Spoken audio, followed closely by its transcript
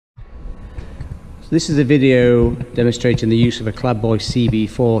This is a video demonstrating the use of a Clad Boy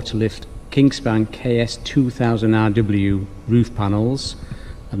CB4 to lift Kingspan KS2000RW roof panels,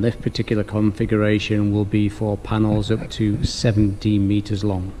 and this particular configuration will be for panels up to 17 meters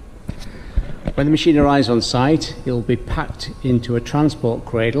long. When the machine arrives on site, it will be packed into a transport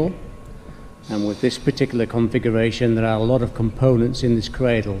cradle, and with this particular configuration there are a lot of components in this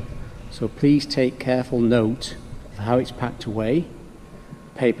cradle, so please take careful note of how it's packed away.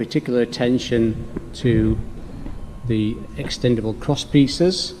 Pay particular attention to the extendable cross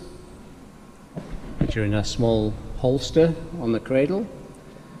pieces, which are in a small holster on the cradle.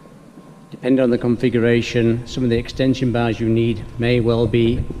 Depending on the configuration, some of the extension bars you need may well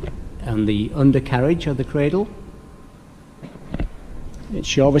be on the undercarriage of the cradle.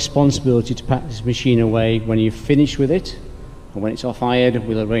 It's your responsibility to pack this machine away when you've finished with it, and when it's off-hired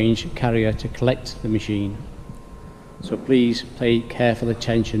we'll arrange a carrier to collect the machine. So please pay careful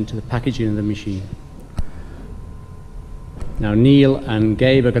attention to the packaging of the machine. Now Neil and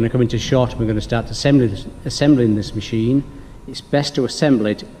Gabe are going to come into shot and we're going to start assembling this machine. It's best to assemble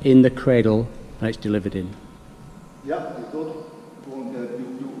it in the cradle that it's delivered in. Yeah, it's good. Go on,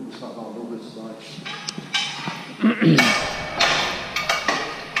 you start on this side.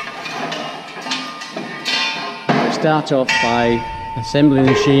 We'll start off by assembling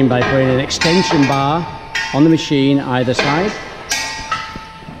the machine by putting an extension bar on the machine either side.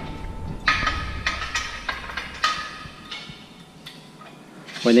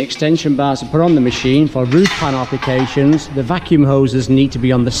 When the extension bars are put on the machine for roof panel applications, the vacuum hoses need to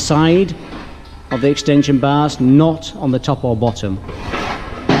be on the side of the extension bars, not on the top or bottom.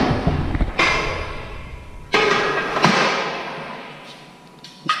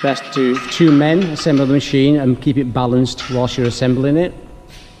 It's best to two men assemble the machine and keep it balanced whilst you're assembling it.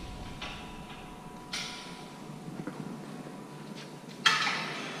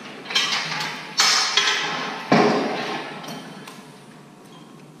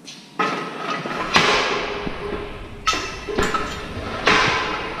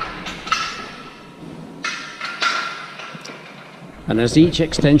 And as each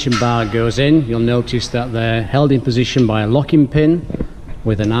extension bar goes in, you'll notice that they're held in position by a locking pin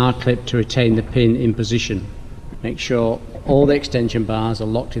with an R-clip to retain the pin in position. Make sure all the extension bars are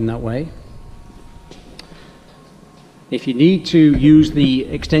locked in that way. If you need to use the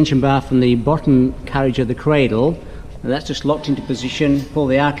extension bar from the bottom carriage of the cradle, and that's just locked into position, pull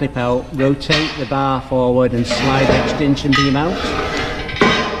the R-clip out, rotate the bar forward and slide the extension beam out.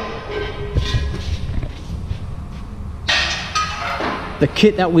 The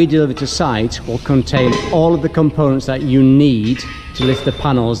kit that we deliver to site will contain all of the components that you need to lift the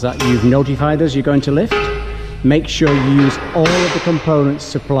panels that you've notified us you're going to lift. Make sure you use all of the components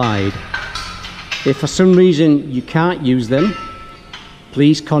supplied. If for some reason you can't use them,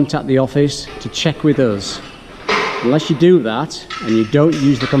 please contact the office to check with us. Unless you do that and you don't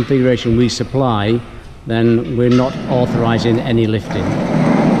use the configuration we supply, then we're not authorizing any lifting.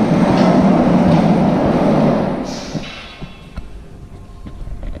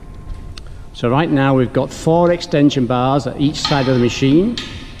 So right now we've got 4 extension bars at each side of the machine.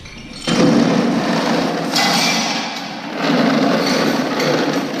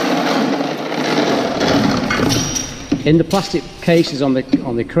 In the plastic cases on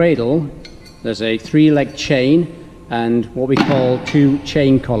the cradle, there's a 3-leg chain and what we call 2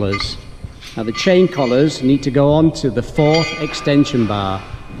 chain collars. Now the chain collars need to go on to the 4th extension bar.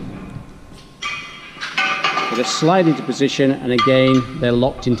 They just slide into position, and again they're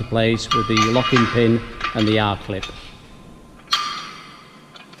locked into place with the locking pin and the R-clip.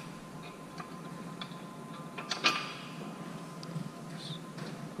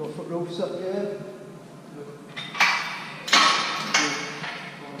 Got foot roofs up here.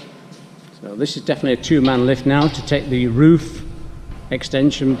 So this is definitely a 2-man lift now to take the roof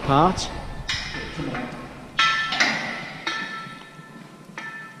extension part.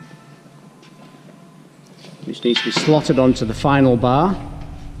 Which needs to be slotted onto the final bar.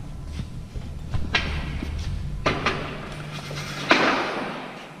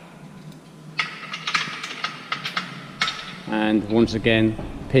 And once again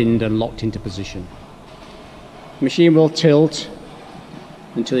pinned and locked into position. The machine will tilt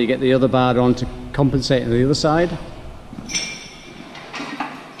until you get the other bar on to compensate on the other side.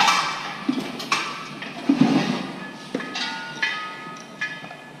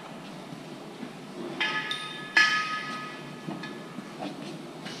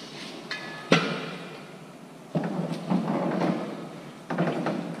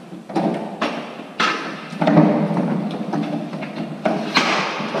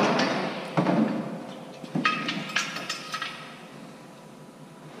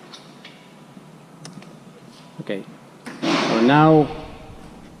 Okay, so now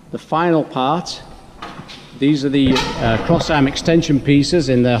the final part. These are the cross-arm extension pieces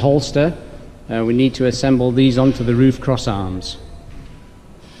in the holster. We need to assemble these onto the roof cross arms.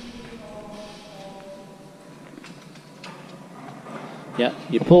 Yeah,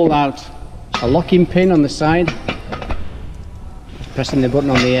 you pull out a locking pin on the side, pressing the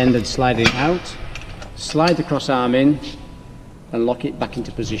button on the end and sliding it out. Slide the cross arm in and lock it back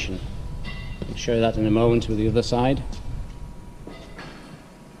into position. I'll show you that in a moment with the other side.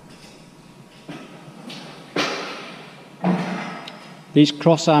 These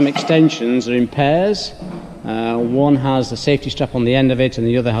cross arm extensions are in pairs. One has a safety strap on the end of it and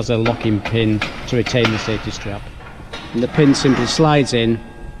the other has a locking pin to retain the safety strap. And the pin simply slides in,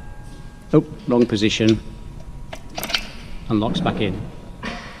 oh, wrong position, and locks back in.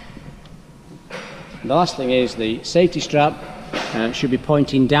 The last thing is the safety strap should be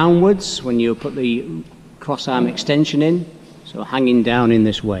pointing downwards when you put the cross arm extension in, so hanging down in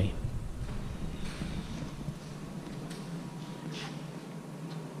this way.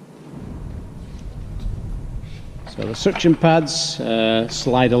 So the suction pads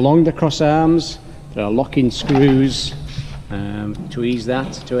slide along the cross arms. There are locking screws to ease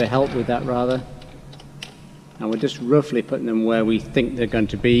that, to help with that rather. And we're just roughly putting them where we think they're going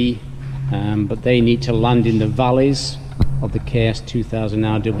to be, but they need to land in the valleys of the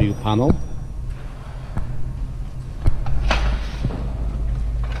KS2000RW panel.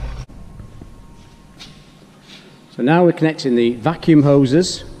 So now we're connecting the vacuum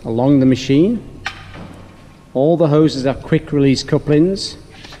hoses along the machine. All the hoses have quick release couplings.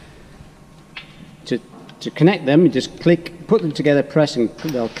 To connect them, you just click, put them together, press and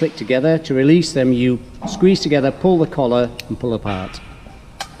they'll click together. To release them, you squeeze together, pull the collar and pull apart.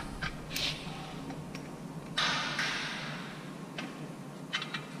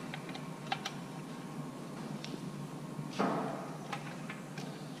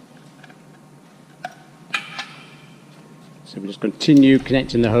 So we just continue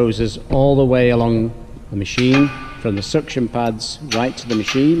connecting the hoses all the way along the machine, from the suction pads right to the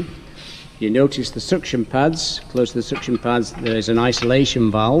machine. You notice the suction pads, close to the suction pads there is an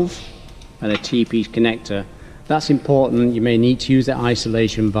isolation valve and a T-piece connector. That's important. You may need to use that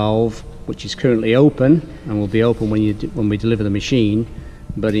isolation valve, which is currently open and will be open when we deliver the machine,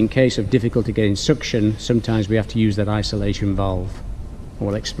 but in case of difficulty getting suction, sometimes we have to use that isolation valve. I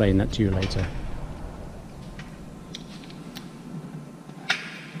will explain that to you later.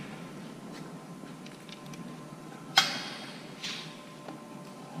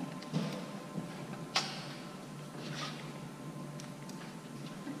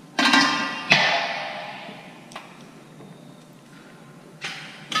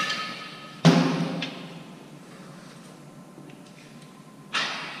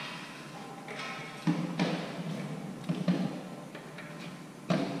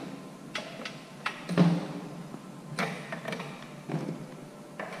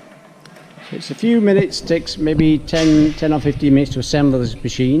 It's a few minutes, takes maybe 10 or 15 minutes to assemble this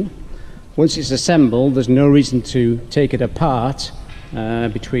machine. Once it's assembled, there's no reason to take it apart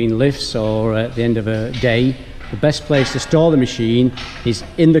between lifts or at the end of a day. The best place to store the machine is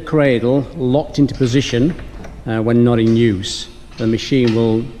in the cradle, locked into position when not in use. The machine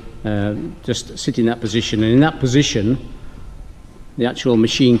will just sit in that position, and in that position the actual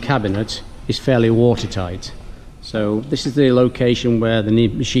machine cabinet is fairly watertight. So this is the location where the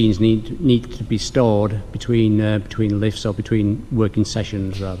machines need to be stored between lifts or between working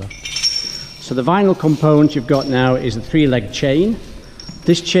sessions rather. So the vinyl component you've got now is a 3-leg chain.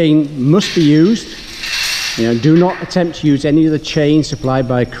 This chain must be used. Do not attempt to use any of the chain supplied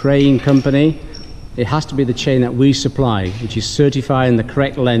by a crane company. It has to be the chain that we supply, which is certified in the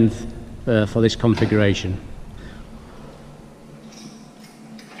correct length for this configuration.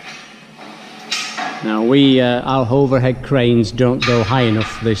 Now our overhead cranes don't go high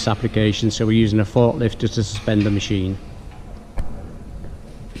enough for this application, so we're using a forklift just to suspend the machine.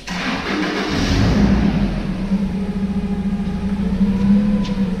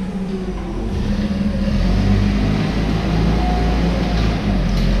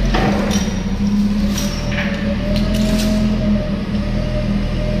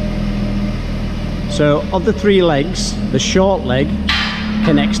 So of the 3 legs, the short leg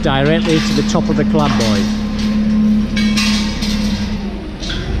connects directly to the top of the Clad Boy.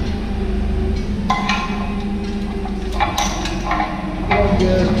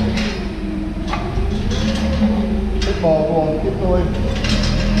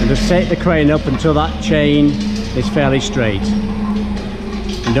 And just take the crane up until that chain is fairly straight.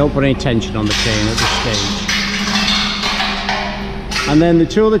 And don't put any tension on the chain at this stage. And then the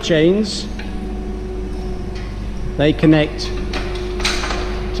 2 other chains they connect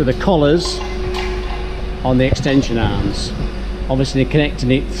to the collars on the extension arms. Obviously connecting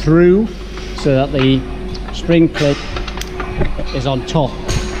it through so that the spring clip is on top,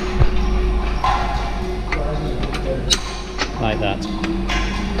 like that.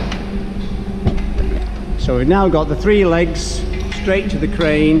 So we've now got the 3 legs straight to the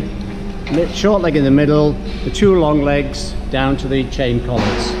crane, short leg in the middle, the 2 long legs down to the chain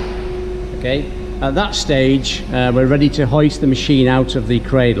collars. Okay, at that stage we're ready to hoist the machine out of the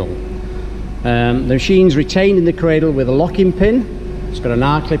cradle. The machine's retained in the cradle with a locking pin. It's got an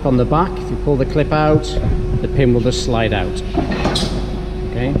R-clip on the back. If you pull the clip out, the pin will just slide out.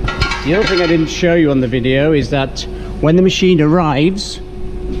 Okay. The other thing I didn't show you on the video is that when the machine arrives,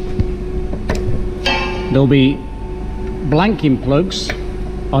 there'll be blanking plugs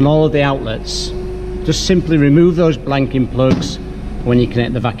on all of the outlets. Just simply remove those blanking plugs when you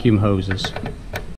connect the vacuum hoses.